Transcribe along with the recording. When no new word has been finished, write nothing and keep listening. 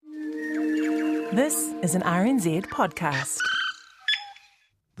This is an RNZ podcast.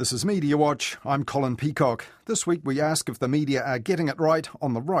 This is Mediawatch. I'm Colin Peacock. This week we ask if the media are getting it right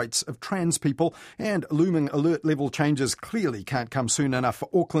on the rights of trans people, and looming alert level changes clearly can't come soon enough for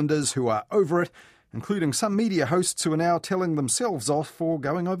Aucklanders who are over it, including some media hosts who are now telling themselves off for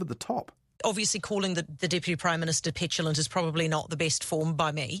going over the top. Obviously, calling the Deputy Prime Minister petulant is probably not the best form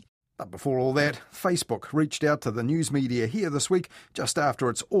by me. But before all that, Facebook reached out to the news media here this week just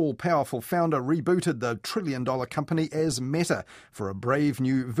after its all-powerful founder rebooted the trillion-dollar company as Meta for a brave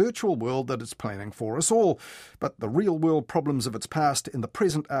new virtual world that it's planning for us all. But the real-world problems of its past and the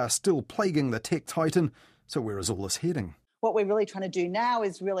present are still plaguing the tech titan. So where is all this heading? What we're really trying to do now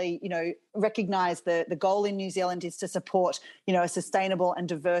is really, recognise the goal in New Zealand is to support, a sustainable and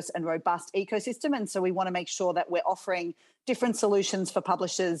diverse and robust ecosystem. And so we want to make sure that we're offering different solutions for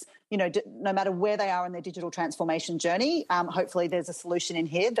publishers, no matter where they are in their digital transformation journey. Hopefully there's a solution in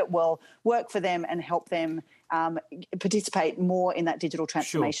here that will work for them and help them participate more in that digital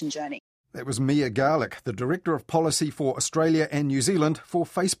transformation journey. That was Mia Garlick, the Director of Policy for Australia and New Zealand for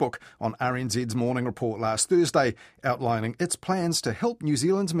Facebook, on RNZ's Morning Report last Thursday, outlining its plans to help New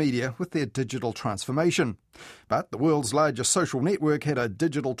Zealand's media with their digital transformation. But the world's largest social network had a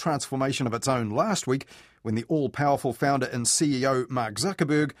digital transformation of its own last week when the all-powerful founder and CEO Mark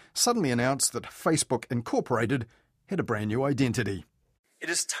Zuckerberg suddenly announced that Facebook Incorporated had a brand new identity. It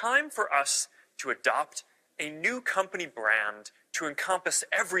is time for us to adopt a new company brand to encompass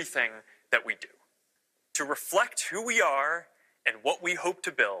everything that we do. To reflect who we are and what we hope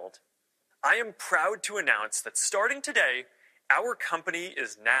to build, I am proud to announce that starting today, our company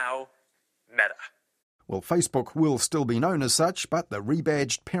is now Meta. Well, Facebook will still be known as such, but the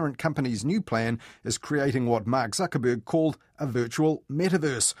rebadged parent company's new plan is creating what Mark Zuckerberg called a virtual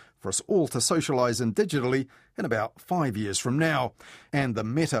metaverse for us all to socialise in digitally in about 5 years from now. And the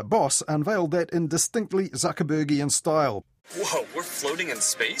Meta boss unveiled that in distinctly Zuckerbergian style. Whoa, we're floating in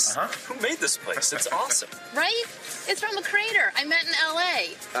space? Who made this place? It's awesome. Right? It's from a creator I met in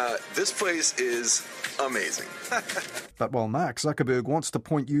L.A. This place is amazing. But while Mark Zuckerberg wants to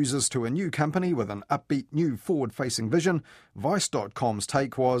point users to a new company with an upbeat new forward-facing vision, Vice.com's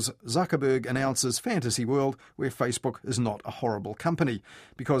take was Zuckerberg announces fantasy world where Facebook is not a horrible company,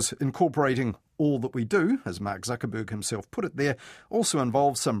 because incorporating all that we do, as Mark Zuckerberg himself put it there, also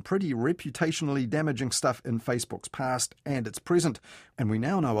involves some pretty reputationally damaging stuff in Facebook's past and its present. And we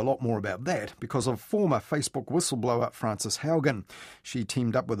now know a lot more about that because of former Facebook whistleblower Frances Haugen. She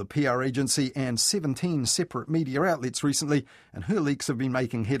teamed up with a PR agency and 17 separate media outlets recently, and her leaks have been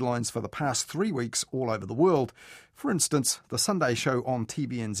making headlines for the past 3 weeks all over the world. For instance, the Sunday show on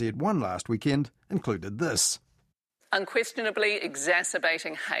TVNZ1 last weekend included this. Unquestionably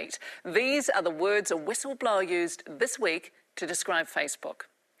exacerbating hate. These are the words a whistleblower used this week to describe Facebook.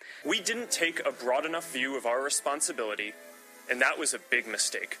 We didn't take a broad enough view of our responsibility, and that was a big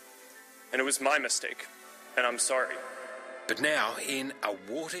mistake. And it was my mistake, and I'm sorry. But now, in a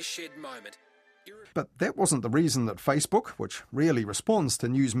watershed moment... But that wasn't the reason that Facebook, which rarely responds to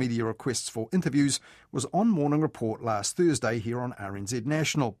news media requests for interviews, was on Morning Report last Thursday here on RNZ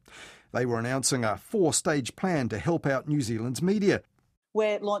National. They were announcing a 4-stage plan to help out New Zealand's media.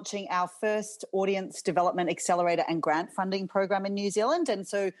 We're launching our first audience development accelerator and grant funding program in New Zealand. And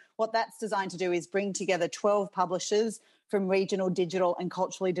so what that's designed to do is bring together 12 publishers from regional, digital and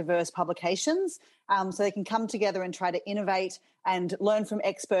culturally diverse publications so they can come together and try to innovate and learn from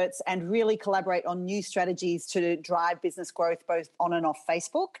experts and really collaborate on new strategies to drive business growth both on and off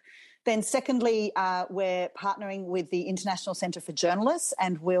Facebook. Then secondly, we're partnering with the International Centre for Journalists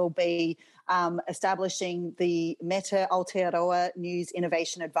and we'll be establishing the Meta Aotearoa News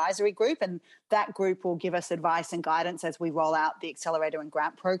Innovation Advisory Group, and that group will give us advice and guidance as we roll out the Accelerator and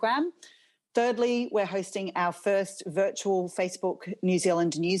Grant program. Thirdly, we're hosting our first virtual Facebook New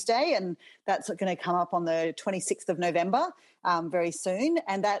Zealand News Day, and that's going to come up on the 26th of November very soon.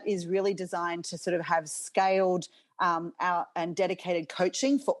 And that is really designed to sort of have scaled and dedicated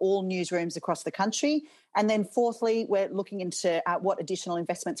coaching for all newsrooms across the country. And then fourthly, we're looking into what additional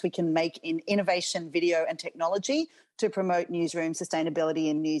investments we can make in innovation, video and technology to promote newsroom sustainability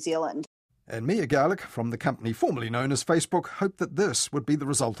in New Zealand. And Mia Garlick, from the company formerly known as Facebook, hoped that this would be the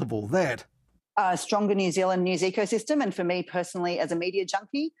result of all that. A stronger New Zealand news ecosystem, and for me personally as a media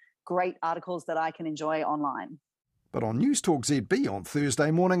junkie, great articles that I can enjoy online. But on News Talk ZB on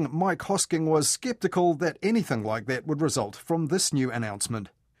Thursday morning, Mike Hosking was sceptical that anything like that would result from this new announcement.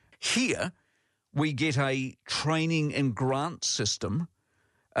 Here, we get a training and grant system.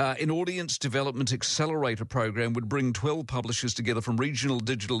 An audience development accelerator program would bring 12 publishers together from regional,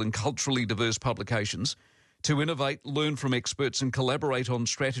 digital and culturally diverse publications To innovate, learn from experts and collaborate on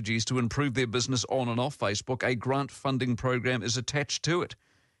strategies to improve their business on and off Facebook, a grant funding program is attached to it.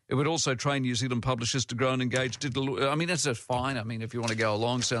 It would also train New Zealand publishers to grow and engage digital. I mean, that's just fine. I mean, if you want to go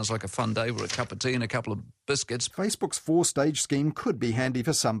along, sounds like a fun day with a cup of tea and a couple of biscuits. Facebook's 4-stage scheme could be handy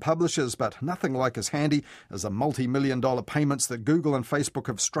for some publishers, but nothing like as handy as the multi-million-dollar payments that Google and Facebook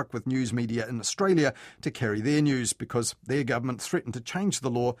have struck with news media in Australia to carry their news, because their government threatened to change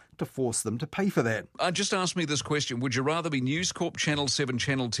the law to force them to pay for that. Just ask me this question. Would you rather be News Corp, Channel 7,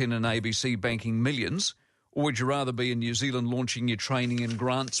 Channel 10 and ABC banking millions, or would you rather be in New Zealand launching your training and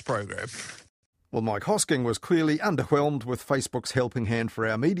grants program? Well, Mike Hosking was clearly underwhelmed with Facebook's helping hand for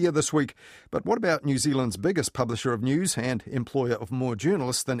our media this week. But what about New Zealand's biggest publisher of news and employer of more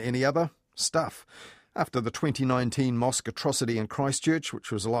journalists than any other? Stuff. After the 2019 mosque atrocity in Christchurch,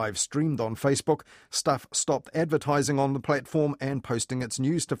 which was live streamed on Facebook, Stuff stopped advertising on the platform and posting its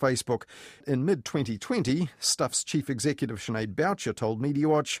news to Facebook. In mid-2020, Stuff's chief executive Sinead Boucher told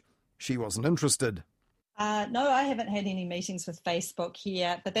Mediawatch she wasn't interested. No, I haven't had any meetings with Facebook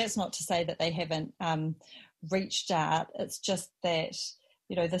here, but that's not to say that they haven't reached out. It's just that,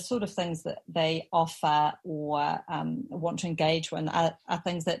 you know, the sort of things that they offer or want to engage with are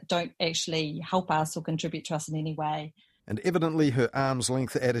things that don't actually help us or contribute to us in any way. And evidently her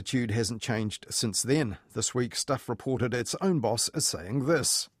arm's-length attitude hasn't changed since then. This week, Stuff reported its own boss as saying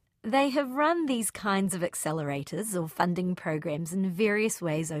this. They have run these kinds of accelerators or funding programs in various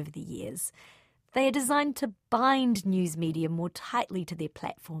ways over the years. They are designed to bind news media more tightly to their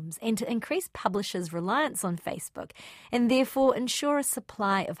platforms and to increase publishers' reliance on Facebook, and therefore ensure a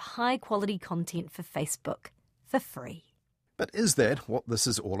supply of high-quality content for Facebook for free. But is that what this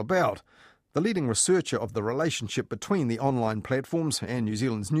is all about? The leading researcher of the relationship between the online platforms and New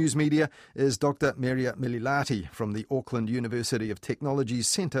Zealand's news media is Dr. Merja Mililahti from the Auckland University of Technology's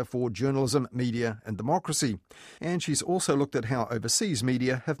Centre for Journalism, Media and Democracy. And she's also looked at how overseas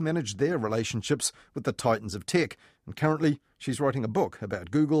media have managed their relationships with the titans of tech. And currently, she's writing a book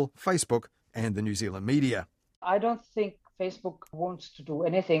about Google, Facebook and the New Zealand media. I don't think Facebook wants to do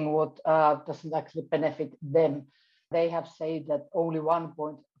anything what doesn't actually benefit them. They have said that only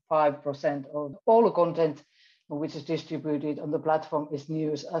 1.5% of all the content which is distributed on the platform is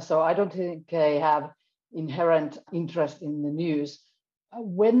news. So I don't think they have inherent interest in the news.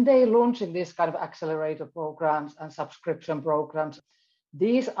 When they're launching this kind of accelerator programs and subscription programs,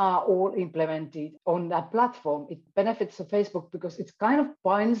 these are all implemented on that platform. It benefits Facebook because it kind of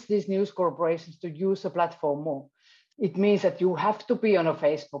binds these news corporations to use the platform more. It means that you have to be on a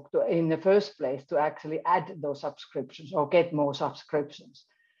Facebook in the first place to actually add those subscriptions or get more subscriptions.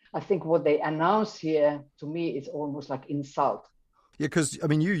 I think what they announce here, to me, is almost like insult. Yeah, because, I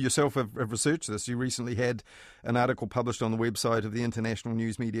mean, you yourself have researched this. You recently had an article published on the website of the International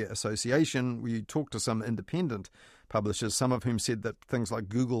News Media Association where you talked to some independent publishers, some of whom said that things like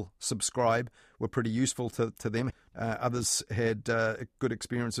Google Subscribe were pretty useful to them. Others had good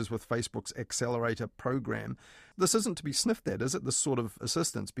experiences with Facebook's accelerator program. This isn't to be sniffed at, is it, this sort of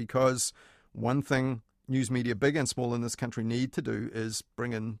assistance? Because one thing news media, big and small in this country, need to do is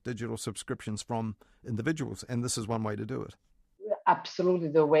bring in digital subscriptions from individuals, and this is one way to do it. Absolutely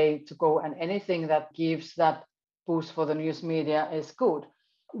the way to go, and anything that gives that boost for the news media is good.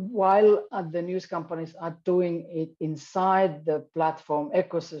 While the news companies are doing it inside the platform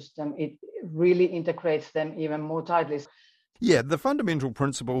ecosystem, it really integrates them even more tightly. Yeah, the fundamental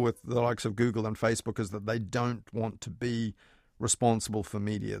principle with the likes of Google and Facebook is that they don't want to be responsible for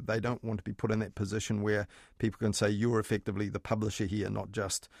media. They don't want to be put in that position where people can say you're effectively the publisher here, not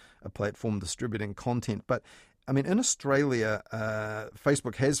just a platform distributing content. But I mean, in Australia,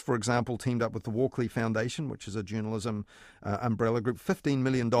 Facebook has, for example, teamed up with the Walkley Foundation, which is a journalism umbrella group, $15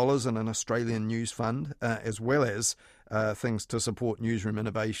 million in an Australian news fund, as well as things to support newsroom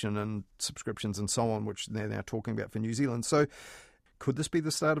innovation and subscriptions and so on, which they're now talking about for New Zealand. So could this be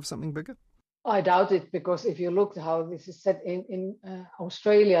the start of something bigger? I doubt it, because if you look at how this is set in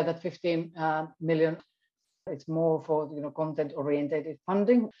Australia, that 15 million, it's more for content-oriented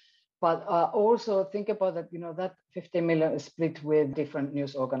funding. But also think about that, that 15 million is split with different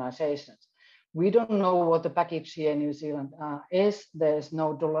news organizations. We don't know what the package here in New Zealand is. There's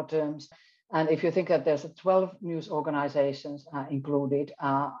no dollar terms. And if you think that there's 12 news organizations included,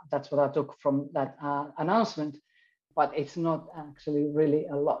 that's what I took from that announcement, but it's not actually really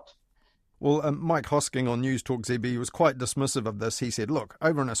a lot. Well, Mike Hosking on News Talk ZB was quite dismissive of this. He said, look,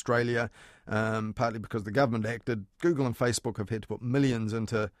 over in Australia, partly because the government acted, Google and Facebook have had to put millions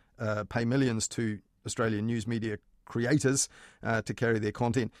into, pay millions to Australian news media creators to carry their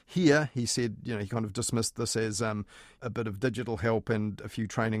content. Here, he said, he kind of dismissed this as a bit of digital help and a few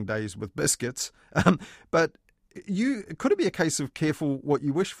training days with biscuits. But could it be a case of careful what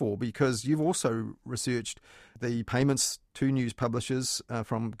you wish for, because you've also researched the payments to news publishers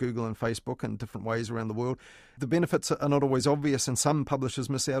from Google and Facebook in different ways around the world. The benefits are not always obvious, and some publishers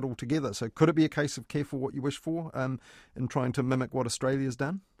miss out altogether. So could it be a case of careful what you wish for in trying to mimic what Australia's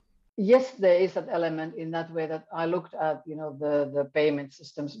done? Yes, there is that element in that way that I looked at, the payment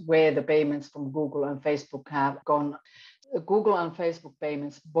systems where the payments from Google and Facebook have gone. Google and Facebook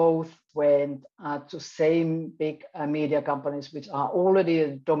payments both went to same big media companies, which are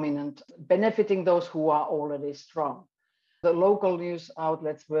already dominant, benefiting those who are already strong. The local news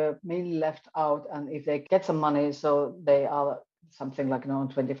outlets were mainly left out, and if they get some money, so they are something like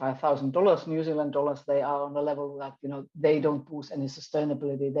 $25,000 New Zealand dollars, they are on a level that they don't boost any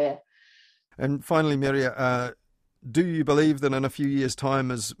sustainability there. And finally, Meria, do you believe that in a few years'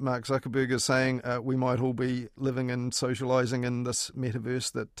 time, as Mark Zuckerberg is saying, we might all be living and socialising in this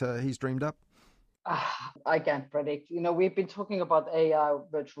metaverse that he's dreamed up? I can't predict. We've been talking about AI,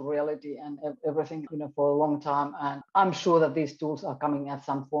 virtual reality, and everything, for a long time. And I'm sure that these tools are coming at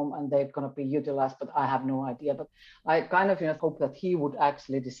some form and they're going to be utilized, but I have no idea. But I kind of hope that he would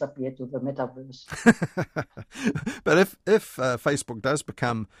actually disappear to the metaverse. But if Facebook does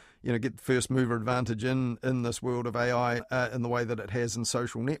become, get the first mover advantage in this world of AI in the way that it has in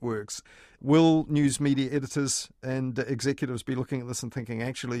social networks, will news media editors and executives be looking at this and thinking,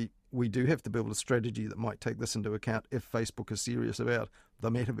 actually, we do have to build a strategy that might take this into account if Facebook is serious about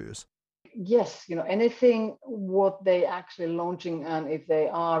the metaverse? Yes, anything what they actually launching, and if they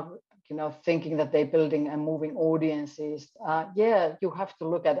are, thinking that they're building and moving audiences, you have to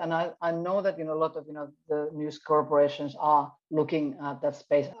look at. And I know that, a lot of, the news corporations are looking at that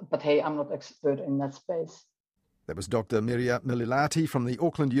space, but hey, I'm not expert in that space. That was Dr. Meria Mililati from the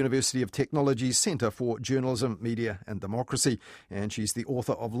Auckland University of Technology's Centre for Journalism, Media and Democracy. And she's the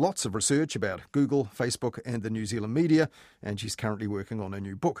author of lots of research about Google, Facebook and the New Zealand media. And she's currently working on a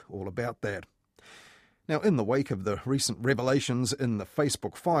new book all about that. Now, in the wake of the recent revelations in the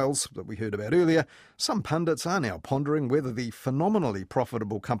Facebook files that we heard about earlier, some pundits are now pondering whether the phenomenally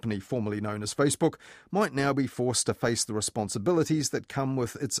profitable company formerly known as Facebook might now be forced to face the responsibilities that come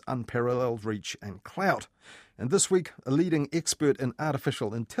with its unparalleled reach and clout. And this week, a leading expert in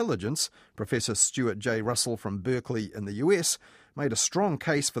artificial intelligence, Professor Stuart J. Russell from Berkeley in the US, made a strong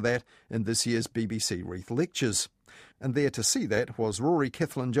case for that in this year's BBC Reith Lectures. And there to see that was Rory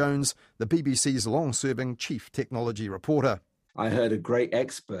Kethlen-Jones, the BBC's long-serving chief technology reporter. I heard a great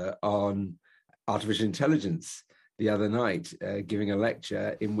expert on artificial intelligence the other night giving a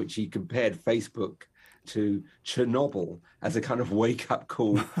lecture in which he compared Facebook to Chernobyl as a kind of wake-up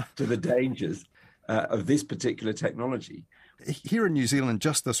call to the dangers of this particular technology. Here in New Zealand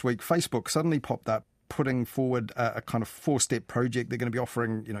just this week, Facebook suddenly popped up putting forward a kind of 4-step project. They're going to be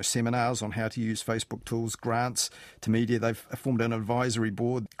offering, seminars on how to use Facebook tools, grants to media. They've formed an advisory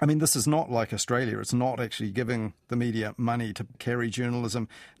board. I mean, this is not like Australia. It's not actually giving the media money to carry journalism,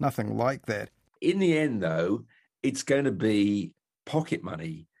 nothing like that. In the end, though, it's going to be pocket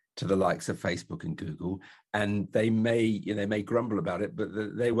money to the likes of Facebook and Google, and they may grumble about it, but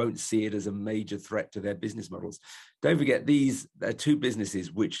they won't see it as a major threat to their business models. Don't forget, these are two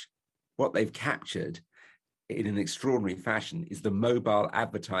businesses which what they've captured in an extraordinary fashion is the mobile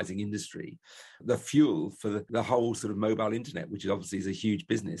advertising industry, the fuel for the whole sort of mobile internet, which obviously is a huge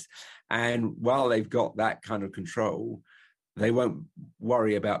business. And while they've got that kind of control, they won't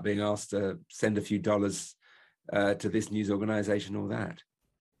worry about being asked to send a few dollars to this news organisation or that.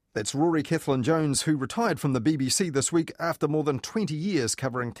 That's Rory Kethlen-Jones, who retired from the BBC this week after more than 20 years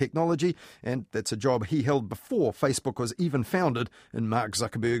covering technology, and that's a job he held before Facebook was even founded in Mark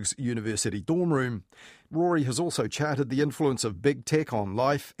Zuckerberg's university dorm room. Rory has also charted the influence of big tech on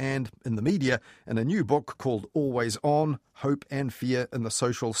life and in the media in a new book called Always On, Hope and Fear in the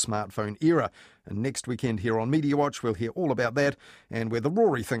Social Smartphone Era. And next weekend here on Mediawatch, we'll hear all about that and whether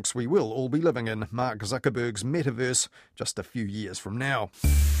Rory thinks we will all be living in Mark Zuckerberg's metaverse just a few years from now.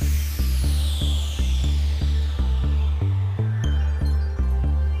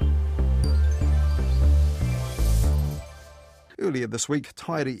 Earlier this week,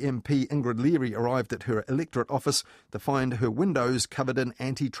 Tairi MP Ingrid Leary arrived at her electorate office to find her windows covered in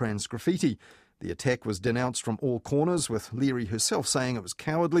anti-trans graffiti. The attack was denounced from all corners, with Leary herself saying it was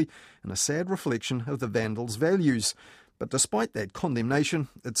cowardly and a sad reflection of the vandals' values. But despite that condemnation,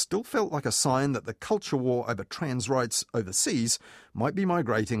 it still felt like a sign that the culture war over trans rights overseas might be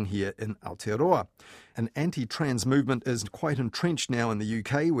migrating here in Aotearoa. An anti-trans movement is quite entrenched now in the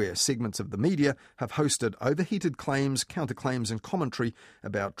UK, where segments of the media have hosted overheated claims, counterclaims and commentary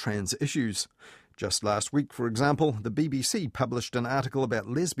about trans issues. Just last week, for example, the BBC published an article about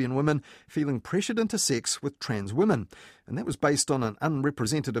lesbian women feeling pressured into sex with trans women, and that was based on an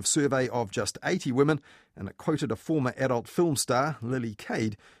unrepresentative survey of just 80 women, and it quoted a former adult film star, Lily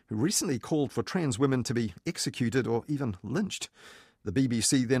Cade, who recently called for trans women to be executed or even lynched. The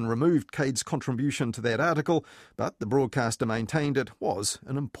BBC then removed Cade's contribution to that article, but the broadcaster maintained it was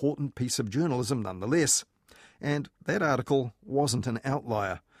an important piece of journalism nonetheless. And that article wasn't an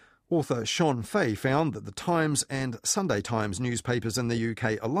outlier. Author Sean Fay found that the Times and Sunday Times newspapers in the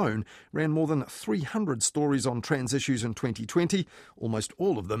UK alone ran more than 300 stories on trans issues in 2020, almost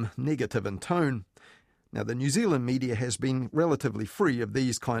all of them negative in tone. Now, the New Zealand media has been relatively free of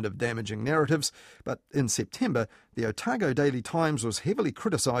these kind of damaging narratives, but in September, the Otago Daily Times was heavily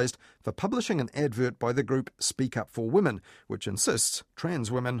criticised for publishing an advert by the group Speak Up for Women, which insists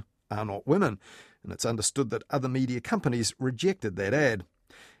trans women are not women, and it's understood that other media companies rejected that ad.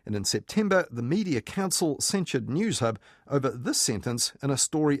 And in September, the Media Council censured Newshub over this sentence in a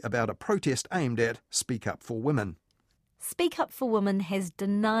story about a protest aimed at Speak Up for Women. Speak Up for Women has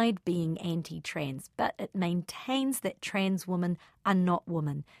denied being anti-trans, but it maintains that trans women are not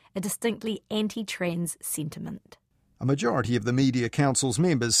women, a distinctly anti-trans sentiment. A majority of the Media Council's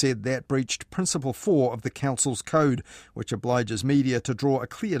members said that breached Principle 4 of the Council's code, which obliges media to draw a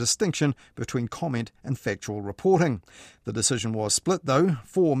clear distinction between comment and factual reporting. The decision was split, though.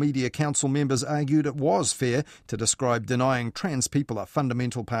 4 Media Council members argued it was fair to describe denying trans people a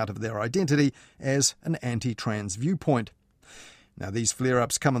fundamental part of their identity as an anti-trans viewpoint. Now, these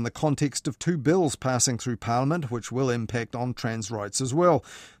flare-ups come in the context of 2 bills passing through Parliament, which will impact on trans rights as well.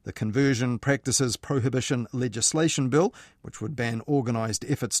 The Conversion Practices Prohibition Legislation Bill, which would ban organised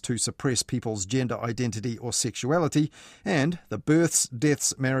efforts to suppress people's gender identity or sexuality, and the Births,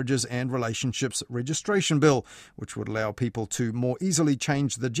 Deaths, Marriages and Relationships Registration Bill, which would allow people to more easily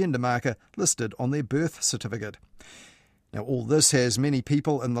change the gender marker listed on their birth certificate. Now, all this has many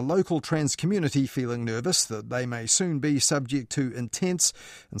people in the local trans community feeling nervous that they may soon be subject to intense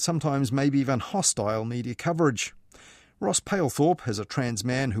and sometimes maybe even hostile media coverage. Ross Palethorpe is a trans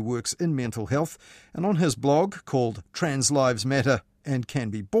man who works in mental health, and on his blog, called Trans Lives Matter and Can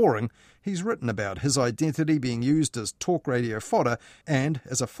Be Boring, he's written about his identity being used as talk radio fodder and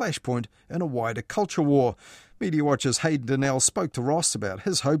as a flashpoint in a wider culture war. Mediawatch's Hayden Donnell spoke to Ross about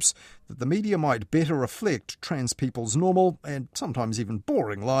his hopes that the media might better reflect trans people's normal and sometimes even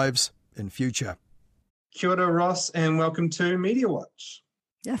boring lives in future. Kia ora, Ross, and welcome to Mediawatch.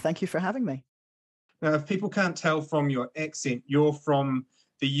 Yeah, thank you for having me. Now, if people can't tell from your accent, you're from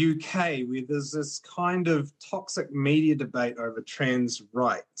the UK, where there's this kind of toxic media debate over trans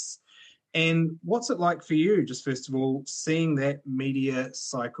rights. And what's it like for you, just first of all, seeing that media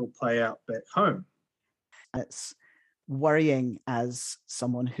cycle play out back home? It's worrying as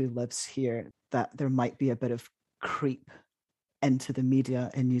someone who lives here that there might be a bit of creep into the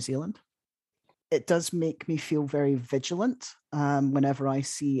media in New Zealand. It does make me feel very vigilant whenever I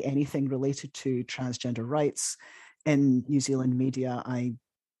see anything related to transgender rights in New Zealand media.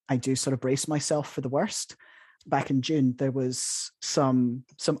 I do sort of brace myself for the worst. Back in June, there was some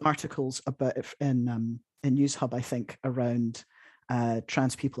articles about it in Newshub, I think, around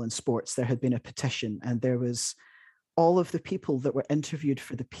trans people in sports. There had been a petition, and there was all of the people that were interviewed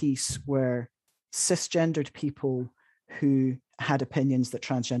for the piece were cisgendered people who had opinions that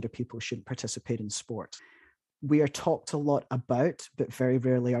transgender people shouldn't participate in sport. We are talked a lot about, but very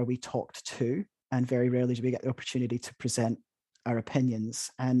rarely are we talked to, and very rarely do we get the opportunity to present our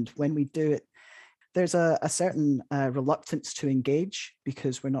opinions. And when we do it, there's a certain reluctance to engage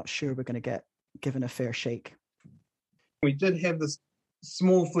because we're not sure we're going to get given a fair shake. We did have this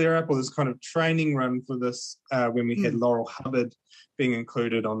small flare-up or this kind of training run for this when we had Laurel Hubbard being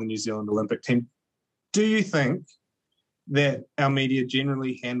included on the New Zealand Olympic team. Do you think that our media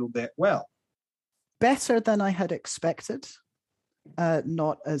generally handled that well? Better than I had expected.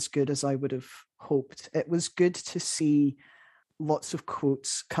 Not as good as I would have hoped. It was good to see lots of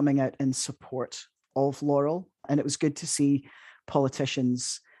quotes coming out in support of Laurel, and it was good to see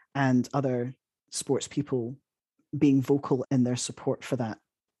politicians and other sports people being vocal in their support for that.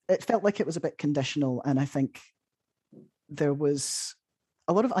 It felt like it was a bit conditional, and I think there was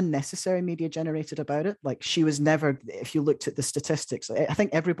a lot of unnecessary media generated about it. Like, she was never, if you looked at the statistics, I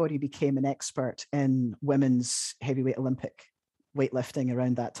think everybody became an expert in women's heavyweight Olympic weightlifting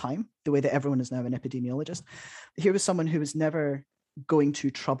around that time, the way that everyone is now an epidemiologist. Here was someone who was never going to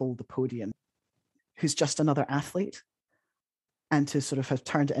trouble the podium, who's just another athlete. And to sort of have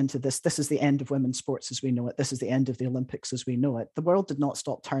turned it into this is the end of women's sports as we know it. This is the end of the Olympics as we know it. The world did not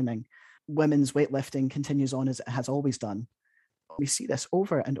stop turning. Women's weightlifting continues on as it has always done. We see this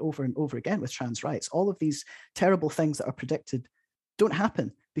over and over and over again with trans rights. All of these terrible things that are predicted don't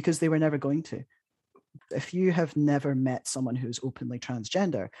happen because they were never going to. If you have never met someone who's openly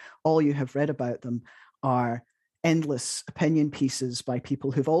transgender, all you have read about them are endless opinion pieces by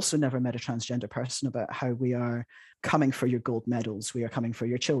people who've also never met a transgender person about how we are coming for your gold medals, we are coming for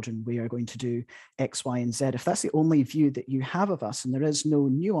your children, we are going to do X, Y, and Z. If that's the only view that you have of us, and there is no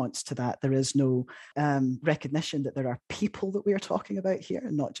nuance to that, there is no recognition that there are people that we are talking about here,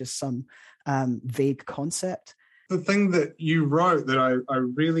 and not just some vague concept. The thing that you wrote that I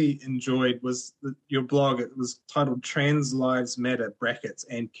really enjoyed was your blog. It was titled Trans Lives Matter, brackets,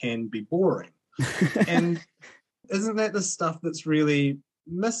 and can be boring. And isn't that the stuff that's really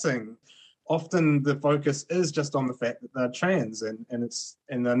missing? Often the focus is just on the fact that they're trans and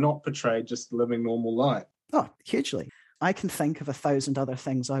they're not portrayed just living normal life. Oh, hugely. I can think of 1,000 other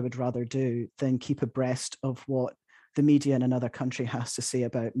things I would rather do than keep abreast of what the media in another country has to say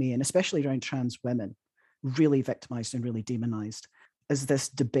about me, and especially around trans women, really victimized and really demonized. As this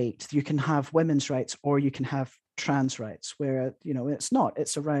debate, you can have women's rights or you can have trans rights, where, you know, it's not.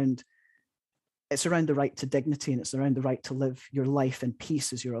 It's around the right to dignity, and it's around the right to live your life in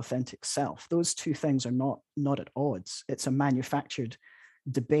peace as your authentic self. Those two things are not at odds. It's a manufactured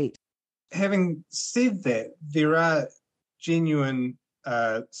debate. Having said that, there are genuine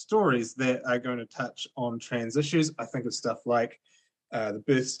stories that are going to touch on trans issues. I think of stuff like the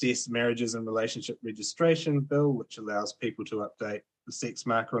Births, Deaths, Marriages and Relationship Registration Bill, which allows people to update the sex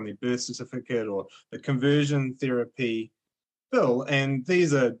marker on their birth certificate, or the Conversion Therapy Bill. And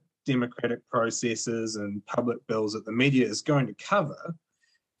these are democratic processes and public bills that the media is going to cover.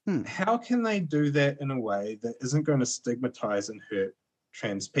 How can they do that in a way that isn't going to stigmatize and hurt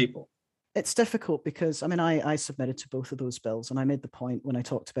trans people? It's difficult because, I mean, I submitted to both of those bills, and I made the point when I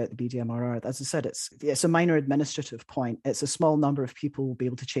talked about the BDMRR. As I said, it's a minor administrative point. It's a small number of people will be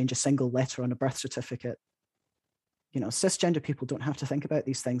able to change a single letter on a birth certificate. You know, cisgender people don't have to think about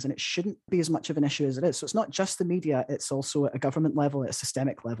these things, and it shouldn't be as much of an issue as it is. So it's not just the media, it's also at a government level, at a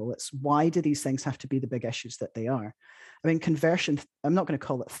systemic level. It's why do these things have to be the big issues that they are? I mean, conversion, I'm not going to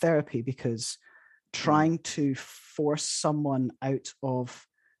call it therapy, because trying to force someone out of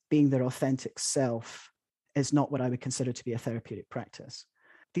being their authentic self is not what I would consider to be a therapeutic practice.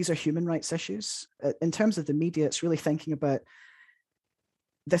 These are human rights issues. In terms of the media, it's really thinking about,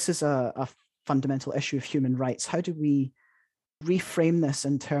 this is a fundamental issue of human rights. How do we reframe this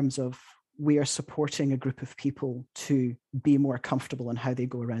in terms of we are supporting a group of people to be more comfortable in how they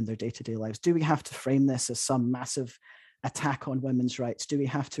go around their day-to-day lives? Do we have to frame this as some massive attack on women's rights? Do we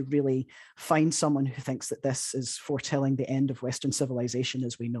have to really find someone who thinks that this is foretelling the end of Western civilization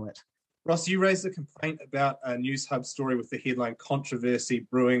as we know it? Ross, you raised a complaint about a News Hub story with the headline "Controversy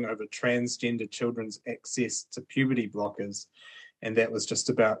Brewing Over Transgender Children's Access to Puberty Blockers," and that was just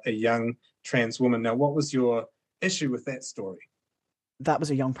about a young trans woman. Now, what was your issue with that story? That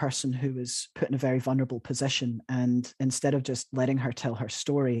was a young person who was put in a very vulnerable position, and instead of just letting her tell her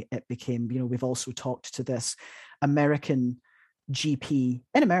story, it became, you know, we've also talked to this American GP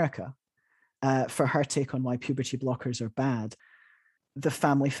in America for her take on why puberty blockers are bad. The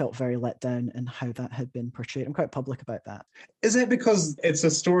family felt very let down in how that had been portrayed. I'm quite public about that. Is that because it's a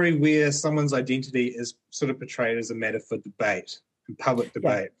story where someone's identity is sort of portrayed as a matter for debate and public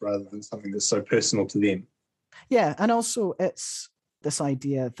debate, rather than something that's so personal to them? Yeah, and also it's this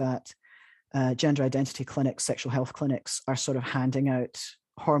idea that gender identity clinics, sexual health clinics are sort of handing out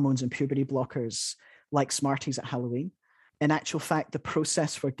hormones and puberty blockers like Smarties at Halloween. In actual fact, the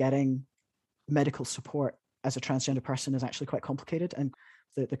process for getting medical support as a transgender person is actually quite complicated, and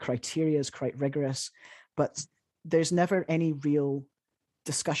the criteria is quite rigorous, but there's never any real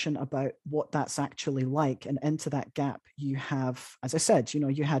discussion about what that's actually like. And into that gap, you have, as I said, you know,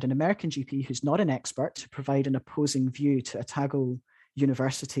 you had an American GP who's not an expert to provide an opposing view to Otago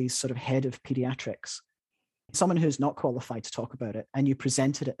University's sort of head of pediatrics, someone who's not qualified to talk about it, and you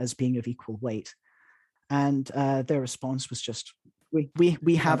presented it as being of equal weight. And their response was just,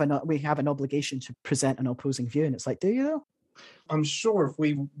 we have an obligation to present an opposing view. And it's like, do you though? I'm sure if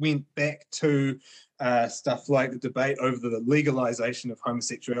we went back to stuff like the debate over the legalization of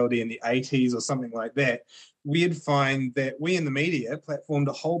homosexuality in the 80s or something like that, we'd find that we in the media platformed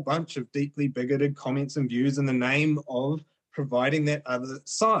a whole bunch of deeply bigoted comments and views in the name of providing that other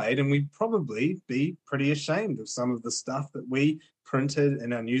side, and we'd probably be pretty ashamed of some of the stuff that we printed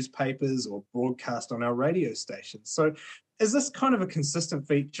in our newspapers or broadcast on our radio stations. So is this kind of a consistent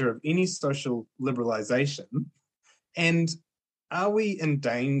feature of any social liberalisation? And are we in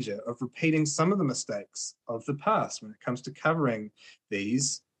danger of repeating some of the mistakes of the past when it comes to covering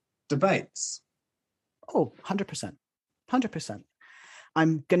these debates? Oh, 100%. 100%.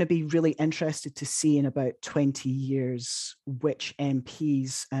 I'm going to be really interested to see in about 20 years which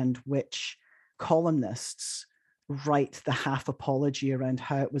MPs and which columnists write the half apology around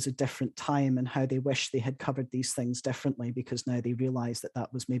how it was a different time and how they wish they had covered these things differently because now they realise that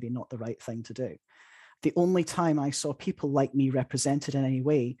that was maybe not the right thing to do. The only time I saw people like me represented in any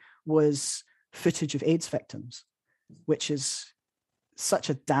way was footage of AIDS victims, which is such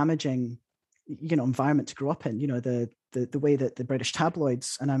a damaging, environment to grow up in. The way that the British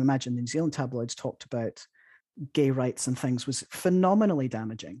tabloids, and I imagine the New Zealand tabloids, talked about gay rights and things was phenomenally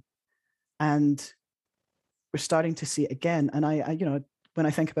damaging. And we're starting to see it again. And I when I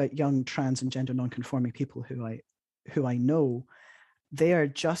think about young trans and gender non-conforming people who I know, they are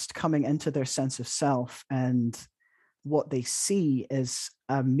just coming into their sense of self, and what they see is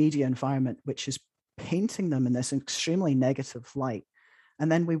a media environment which is painting them in this extremely negative light.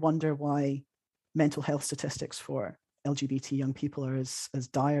 And then we wonder why mental health statistics for LGBT young people are as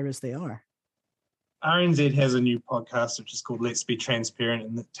dire as they are. RNZ has a new podcast which is called Let's Be Transparent,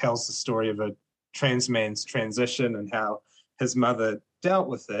 and it tells the story of a trans man's transition and how his mother dealt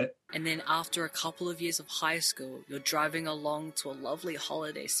with it. And then after a couple of years of high school, you're driving along to a lovely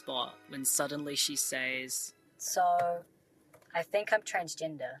holiday spot when suddenly she says, "So, I think I'm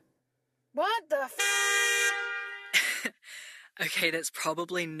transgender." What the Okay, that's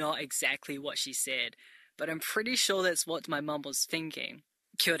probably not exactly what she said, but I'm pretty sure that's what my mum was thinking.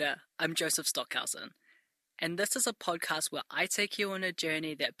 Kia ora, I'm Joseph Stockhausen, and this is a podcast where I take you on a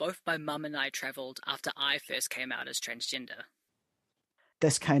journey that both my mum and I travelled after I first came out as transgender.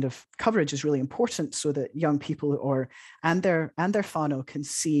 This kind of coverage is really important so that young people and their whānau can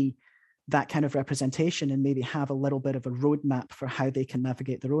see that kind of representation and maybe have a little bit of a roadmap for how they can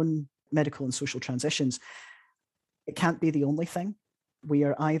navigate their own medical and social transitions. It can't be the only thing. We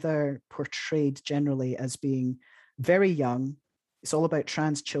are either portrayed generally as being very young. It's all about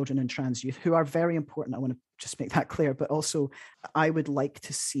trans children and trans youth, who are very important. I want to just make that clear. But also, I would like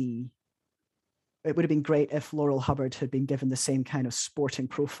to see, it would have been great if Laurel Hubbard had been given the same kind of sporting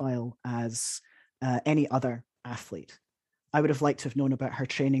profile as any other athlete. I would have liked to have known about her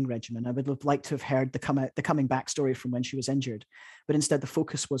training regimen. I would have liked to have heard the coming back story from when she was injured. But instead, the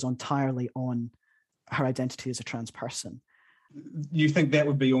focus was entirely on her identity as a trans person. You think that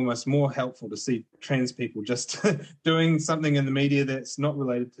would be almost more helpful to see trans people just doing something in the media that's not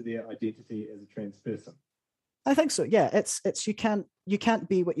related to their identity as a trans person? I think so. Yeah, it's you can't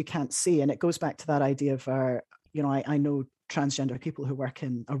be what you can't see, and it goes back to that idea of I know transgender people who work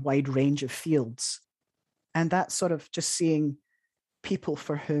in a wide range of fields, and that's sort of just seeing people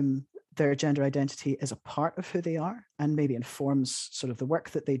for whom their gender identity is a part of who they are and maybe informs sort of the work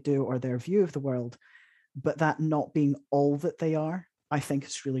that they do or their view of the world. But that not being all that they are, I think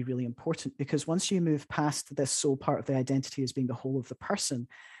is really, really important, because once you move past this sole part of the identity as being the whole of the person,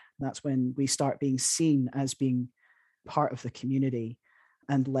 that's when we start being seen as being part of the community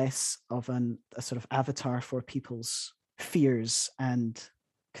and less of a sort of avatar for people's fears and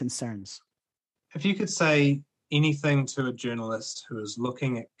concerns. If you could say anything to a journalist who is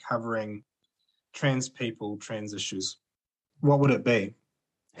looking at covering trans people, trans issues, what would it be?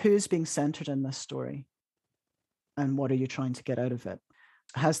 Who's being centered in this story? And what are you trying to get out of it?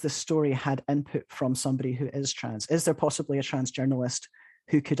 Has this story had input from somebody who is trans? Is there possibly a trans journalist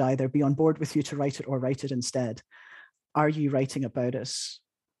who could either be on board with you to write it or write it instead? Are you writing about us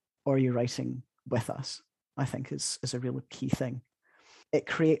or are you writing with us? I think is a real key thing. It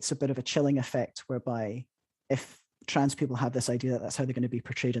creates a bit of a chilling effect whereby if trans people have this idea that that's how they're going to be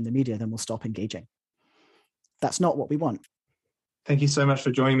portrayed in the media, then we'll stop engaging. That's not what we want. Thank you so much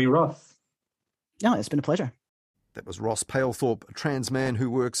for joining me, Ross. No, it's been a pleasure. That was Ross Palethorpe, a trans man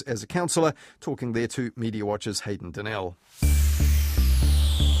who works as a counsellor, talking there to Mediawatch's Hayden Donnell.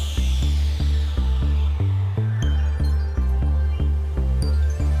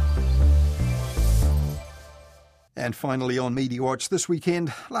 And finally on Mediawatch this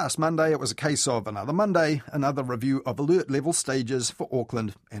weekend, last Monday it was a case of another Monday, another review of alert level stages for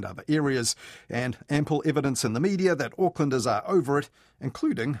Auckland and other areas, and ample evidence in the media that Aucklanders are over it,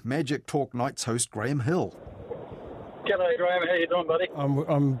 including Magic Talk Nights host Graham Hill. G'day, Graham. How you doing, buddy?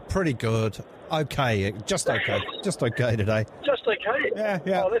 I'm pretty good. Okay, just okay today. Just okay?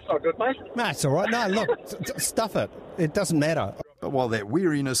 Yeah. Oh, that's not good, mate. That's all right. No, look, stuff it. It doesn't matter. But while that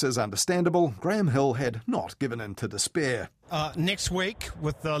weariness is understandable, Graham Hill had not given in to despair. Next week,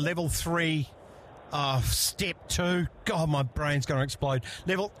 with the level 3 step 2, God, my brain's going to explode.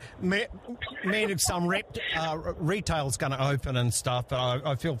 Meaning some retail's going to open and stuff, but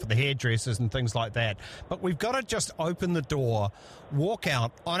I feel for the hairdressers and things like that. But we've got to just open the door, walk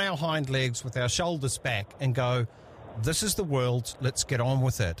out on our hind legs with our shoulders back and go, this is the world, let's get on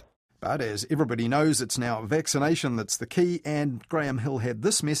with it. But as everybody knows, it's now vaccination that's the key, and Graham Hill had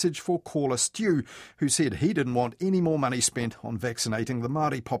this message for caller Stu, who said he didn't want any more money spent on vaccinating the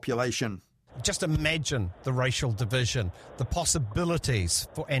Māori population. Just imagine the racial division, the possibilities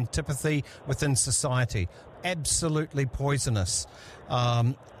for antipathy within society. Absolutely poisonous.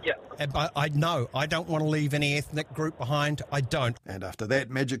 I know. I don't want to leave any ethnic group behind. I don't. And after that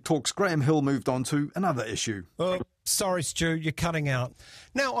Magic Talks, Graham Hill moved on to another issue. Sorry, Stu, you're cutting out.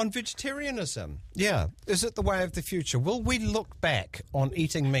 Now, on vegetarianism, is it the way of the future? Will we look back on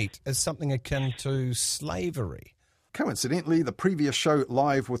eating meat as something akin to slavery? Coincidentally, the previous show,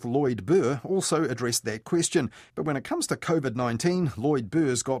 Live with Lloyd Burr, also addressed that question. But when it comes to COVID-19, Lloyd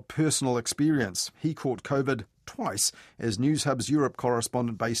Burr's got personal experience. He caught COVID twice as Newshub's Europe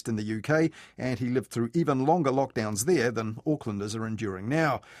correspondent based in the UK, and he lived through even longer lockdowns there than Aucklanders are enduring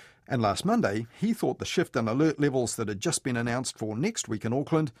now. And last Monday, he thought the shift in alert levels that had just been announced for next week in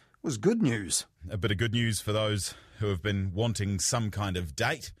Auckland was good news. A bit of good news for those who have been wanting some kind of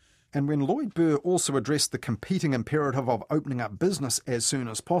date. And when Lloyd Burr also addressed the competing imperative of opening up business as soon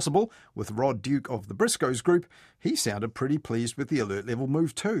as possible with Rod Duke of the Briscoes Group, he sounded pretty pleased with the alert level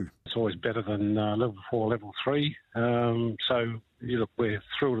move too. It's always better than level 4, level 3. We're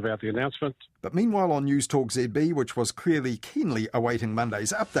thrilled about the announcement. But meanwhile on News Talk ZB, which was clearly keenly awaiting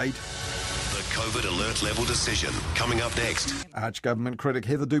Monday's update, the COVID alert level decision coming up next. Arch-government critic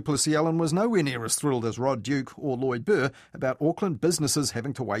Heather du Plessis-Allen was nowhere near as thrilled as Rod Duke or Lloyd Burr about Auckland businesses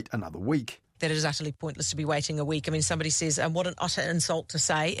having to wait another week. That it is utterly pointless to be waiting a week. I mean, somebody says, what an utter insult to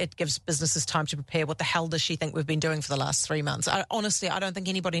say. It gives businesses time to prepare. What the hell does she think we've been doing for the last 3 months? Honestly, I don't think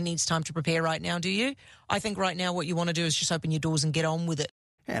anybody needs time to prepare right now, do you? I think right now what you want to do is just open your doors and get on with it.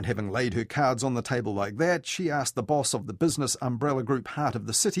 And having laid her cards on the table like that, she asked the boss of the business umbrella group Heart of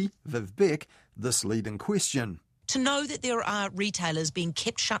the City, Viv Beck, this leading question. To know that there are retailers being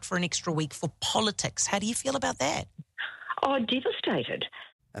kept shut for an extra week for politics, how do you feel about that? Oh, devastated.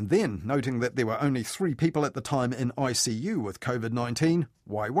 And then, noting that there were only 3 people at the time in ICU with COVID-19,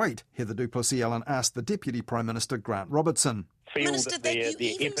 why wait? Heather du Plessis-Allen asked the Deputy Prime Minister Grant Robertson. Minister, that you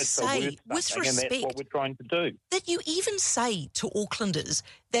even say, with respect, and that's what we're trying to do. That you even say to Aucklanders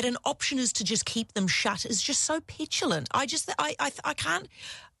that an option is to just keep them shut is just so petulant. I can't.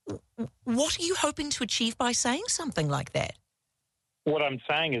 What are you hoping to achieve by saying something like that? What I'm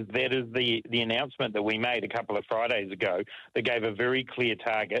saying is that is the announcement that we made a couple of Fridays ago that gave a very clear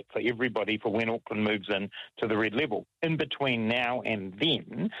target for everybody for when Auckland moves in to the red level. In between now and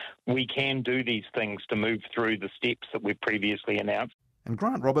then, we can do these things to move through the steps that we've previously announced. And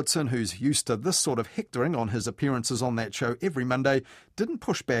Grant Robertson, who's used to this sort of hectoring on his appearances on that show every Monday, didn't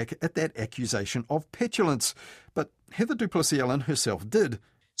push back at that accusation of petulance. But Heather du Plessis-Allen herself did.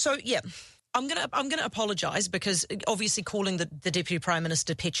 So, I'm gonna apologise because obviously calling the Deputy Prime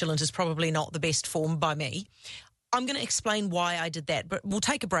Minister petulant is probably not the best form by me. I'm going to explain why I did that, but we'll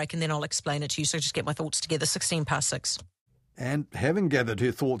take a break and then I'll explain it to you, so just get my thoughts together. 6:16. And having gathered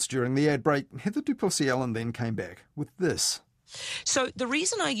her thoughts during the ad break, Heather du Plessis-Allen then came back with this. So the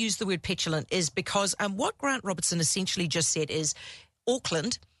reason I use the word petulant is because what Grant Robertson essentially just said is,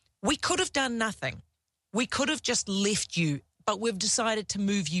 Auckland, we could have done nothing. We could have just left you, but we've decided to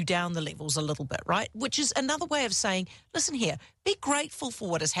move you down the levels a little bit, right? Which is another way of saying, listen here, be grateful for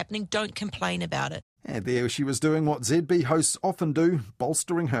what is happening, don't complain about it. And there she was doing what ZB hosts often do,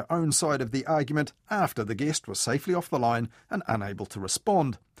 bolstering her own side of the argument after the guest was safely off the line and unable to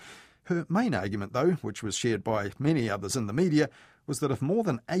respond. Her main argument, though, which was shared by many others in the media, was that if more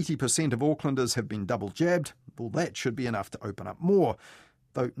than 80% of Aucklanders have been double jabbed, well, that should be enough to open up more.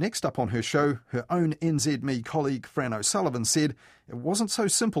 Though next up on her show, her own NZME colleague Fran O'Sullivan said it wasn't so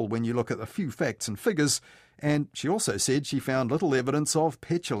simple when you look at a few facts and figures, and she also said she found little evidence of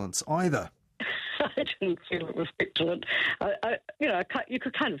petulance either. I didn't feel it was petulant. You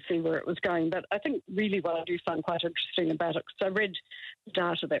could kind of see where it was going, but I think really what I do find quite interesting about it, because I read the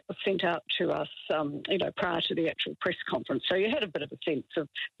data that was sent out to us, prior to the actual press conference. So you had a bit of a sense of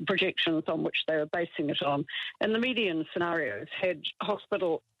projections on which they were basing it on. And the median scenarios had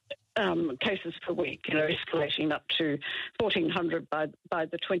hospital cases per week, escalating up to 1,400 by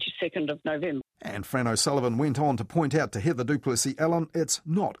the 22nd of November. And Fran O'Sullivan went on to point out to Heather Duplessis-Allen it's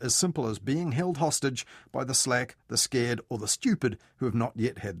not as simple as being held hostage by the slack, the scared or the stupid who have not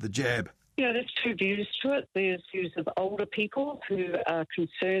yet had the jab. There's two views to it. There's views of older people who are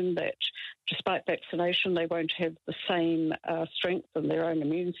concerned that despite vaccination they won't have the same strength in their own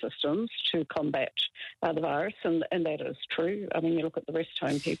immune systems to combat the virus, and that is true. I mean, you look at the rest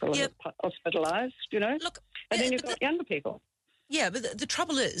home people who are hospitalised, and then you've got younger people. Yeah, but the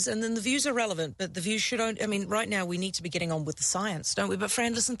trouble is, and then the views are relevant, but the views should only, right now we need to be getting on with the science, don't we? But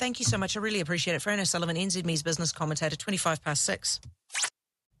Fran, listen, thank you so much. I really appreciate it. Fran O'Sullivan, NZME's business commentator, 6:25.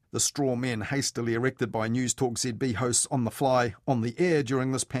 The straw men hastily erected by News Talk ZB hosts on the fly, on the air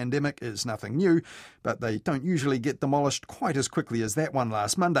during this pandemic is nothing new, but they don't usually get demolished quite as quickly as that one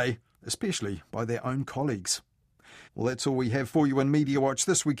last Monday, especially by their own colleagues. Well, that's all we have for you in Media Watch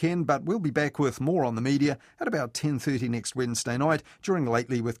this weekend, but we'll be back with more on the media at about 10:30 next Wednesday night during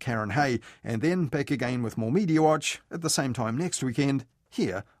Lately with Karen Hay, and then back again with more Media Watch at the same time next weekend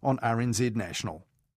here on RNZ National.